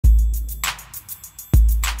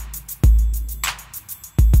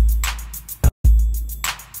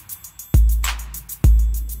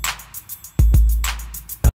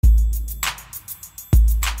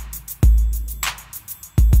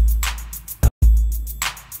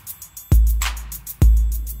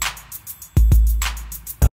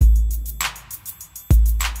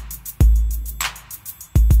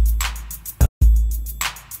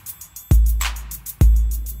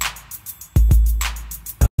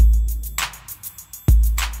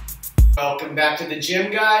Welcome back to the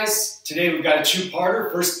gym, guys. Today we've got a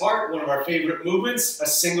two-parter. First part, one of our favorite movements, a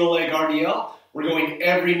single leg RDL. We're going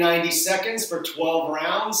every 90 seconds for 12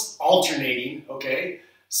 rounds, alternating, okay?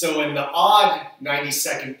 So in the odd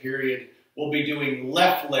 90-second period, we'll be doing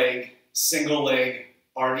left leg, single leg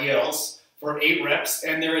RDLs for 8 reps,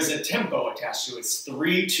 and there is a tempo attached to it. It's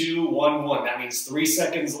 3, 2, 1, 1. That means 3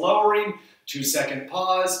 seconds lowering, 2-second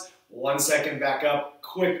pause, 1 second back up,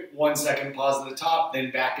 quick 1 second pause at the top, then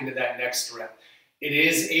back into that next rep. It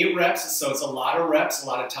is 8 reps, so it's a lot of reps, a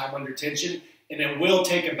lot of time under tension, and it will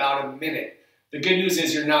take about a minute. The good news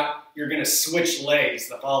is you're going to switch legs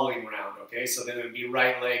the following round, okay? So then it would be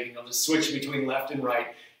right leg, and you'll just switch between left and right,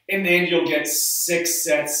 and then you'll get 6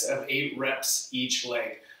 sets of 8 reps each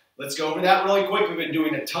leg. Let's go over that really quick. We've been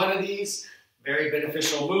doing a ton of these, very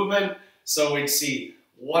beneficial movement. So we'd see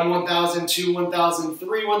 1, 1,000, 2, 1,000,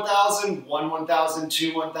 3, 1,000, 1, 1,000,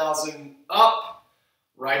 2, 1,000, up,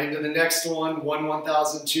 right into the next one, 1,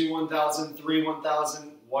 1,000, 2, 1,000, 3,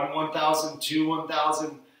 1,000, 1, 1,000, 2,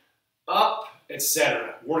 1,000, up,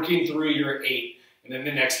 etc. Working through your 8. And then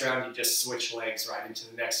the next round, you just switch legs right into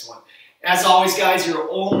the next one. As always, guys, you're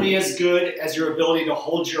only as good as your ability to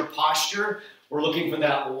hold your posture. We're looking for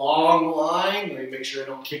that long line. Let me make sure I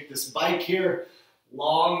don't kick this bike here.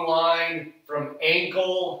 Long line from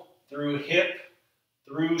ankle through hip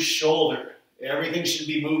through shoulder. Everything should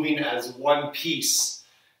be moving as one piece.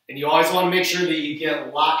 And you always want to make sure that you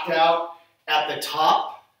get locked out at the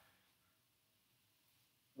top,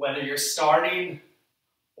 whether you're starting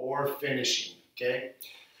or finishing, okay?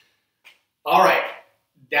 All right,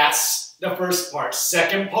 that's the first part.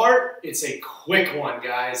 Second part, it's a quick one,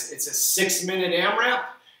 guys. It's a 6-minute AMRAP.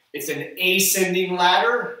 It's an ascending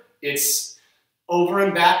ladder. It's over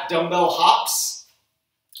and back dumbbell hops.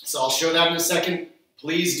 So I'll show that in a second.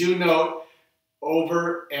 Please do note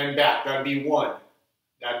over and back. That'd be 1.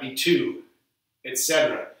 That'd be 2,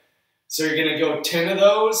 etc. So you're going to go 10 of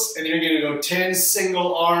those, and you're going to go 10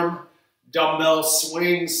 single arm dumbbell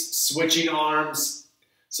swings, switching arms,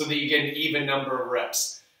 so that you get an even number of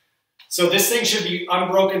reps. So this thing should be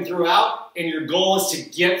unbroken throughout, and your goal is to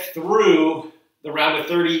get through the round of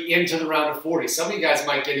 30 into the round of 40. Some of you guys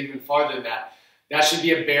might get even farther than that. That should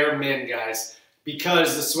be a bare min, guys,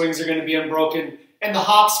 because the swings are going to be unbroken, and the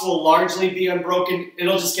hops will largely be unbroken.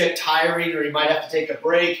 It'll just get tiring, or you might have to take a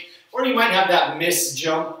break, or you might have that missed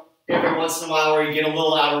jump every once in a while where you get a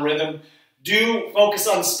little out of rhythm. Do focus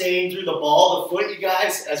on staying through the ball, the foot, you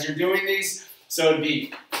guys, as you're doing these. So it'd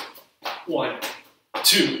be 1,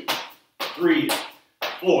 2, 3,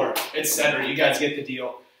 4, etc. You guys get the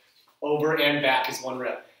deal. Over and back is 1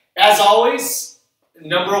 rep. As always, a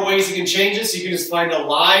number of ways you can change this. You can just find a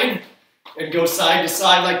line and go side to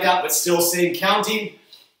side like that, but still staying counting.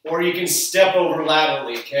 Or you can step over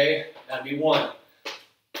laterally, okay? That'd be 1.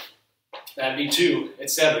 That'd be 2,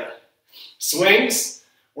 etc. Swings,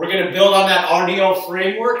 we're going to build on that RDL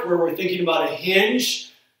framework where we're thinking about a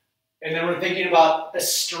hinge, and then we're thinking about a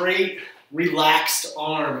straight, relaxed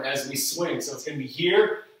arm as we swing. So it's going to be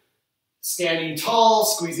here, standing tall,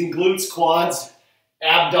 squeezing glutes, quads,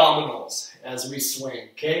 abdominals as we swing,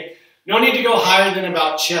 okay? No need to go higher than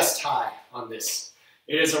about chest high on this.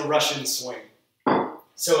 It is a Russian swing.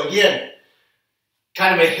 So again,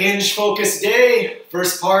 kind of a hinge-focused day.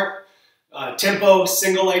 First part, tempo,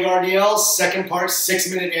 single leg RDLs. Second part,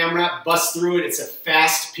 6-minute AMRAP, bust through it. It's a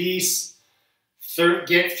fast piece.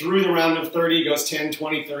 Get through the round of 30, goes 10,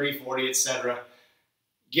 20, 30, 40, etc.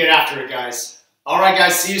 Get after it, guys. All right,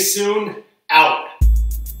 guys, see you soon. Out.